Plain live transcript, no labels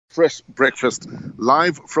Fresh breakfast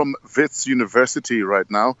live from Wits University right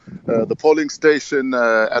now. The polling station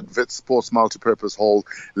at Wits Sports Multipurpose Hall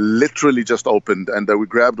literally just opened, and we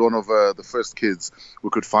grabbed one of the first kids we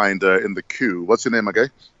could find in the queue. What's your name, okay?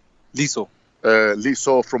 Liso.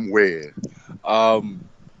 Liso from where? From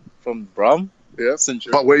Brum. Yeah.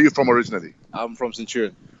 Centurion. But where are you from originally? I'm from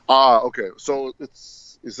Centurion. Ah, okay. So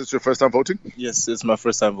is this your first time voting? Yes, it's my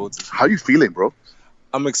first time voting. How are you feeling, bro?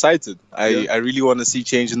 I'm excited. I really want to see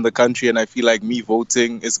change in the country, and I feel like me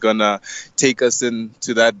voting is gonna take us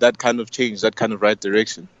into that kind of change, that kind of right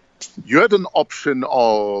direction. You had an option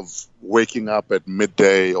of waking up at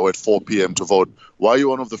midday or at 4 p.m. to vote. Why are you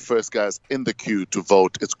one of the first guys in the queue to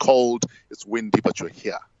vote? It's cold, it's windy, but you're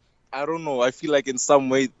here. I don't know. I feel like in some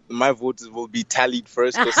way my votes will be tallied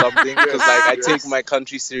first or something, because I take my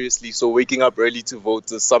country seriously. So waking up early to vote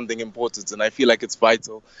is something important, and I feel like it's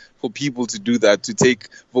vital for people to do that, to take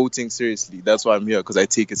voting seriously. That's why I'm here, because I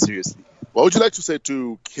take it seriously. What would you like to say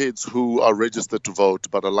to kids who are registered to vote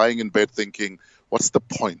but are lying in bed thinking, what's the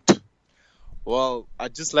point? Well,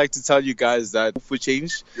 I'd just like to tell you guys that for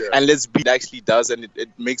change, and let's be, it actually does, and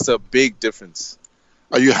it makes a big difference.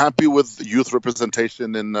 Are you happy with youth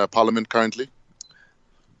representation in Parliament currently?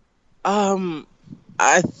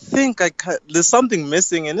 I think there's something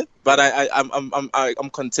missing in it, but I'm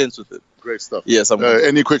content with it. Great stuff. Yes, I'm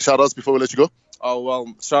any quick shout outs before we let you go? Oh,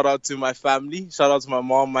 well, shout out to my family, shout out to my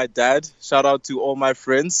mom, my dad, shout out to all my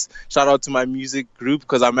friends, shout out to my music group,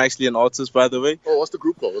 because I'm actually an artist, by the way. Oh, what's the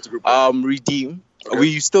group called? Redeem. Okay.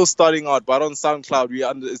 We're still starting out, but on SoundCloud,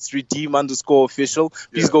 it's Redeem_official.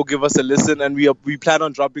 Please go give us a listen, and we plan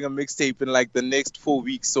on dropping a mixtape in like the next 4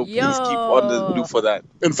 weeks, so please keep on the look for that.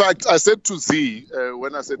 In fact, I said to Z,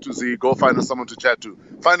 when I said to Z, go find us someone to chat to.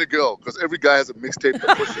 Find a girl, because every guy has a mixtape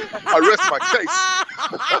to push it. I rest my case.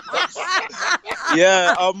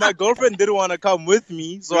 Yeah, my girlfriend didn't want to come with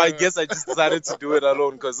me, so I guess I just decided to do it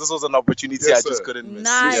alone, because this was an opportunity I just couldn't miss.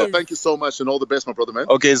 Nice. So thank you so much, and all the best, my brother, man.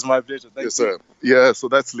 Okay, it's my pleasure. Thank you. Sir. Yeah, so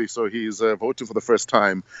that's Lee. So he's voting for the first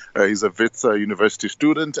time. He's a Wits University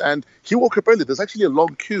student, and he woke up early. There's actually a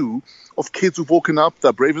long queue of kids who've woken up.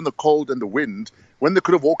 They're braving the cold and the wind when they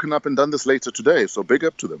could have woken up and done this later today. So big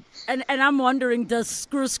up to them. And I'm wondering, does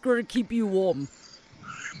Skrr keep you warm?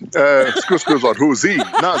 Skrr's what? Who? Z?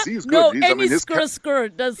 Nah, Z is good. No, He's, any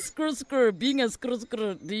Skrr. Does Skrr, being a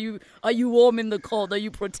Skrr, are you warm in the cold? Are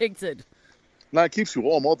you protected? Nah, it keeps you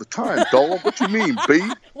warm all the time, dog. What you mean, B?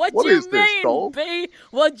 What is you this, mean, dog? B?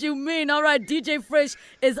 What you mean? All right, DJ Fresh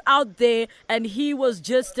is out there, and he was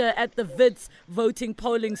just at the Wits voting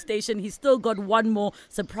polling station. He's still got one more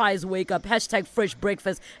surprise wake up. Hashtag Fresh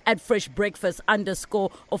Breakfast at Fresh Breakfast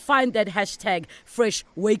 _ or find that hashtag Fresh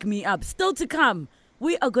Wake Me Up. Still to come,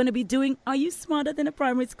 we are going to be doing Are You Smarter Than a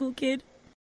Primary School Kid?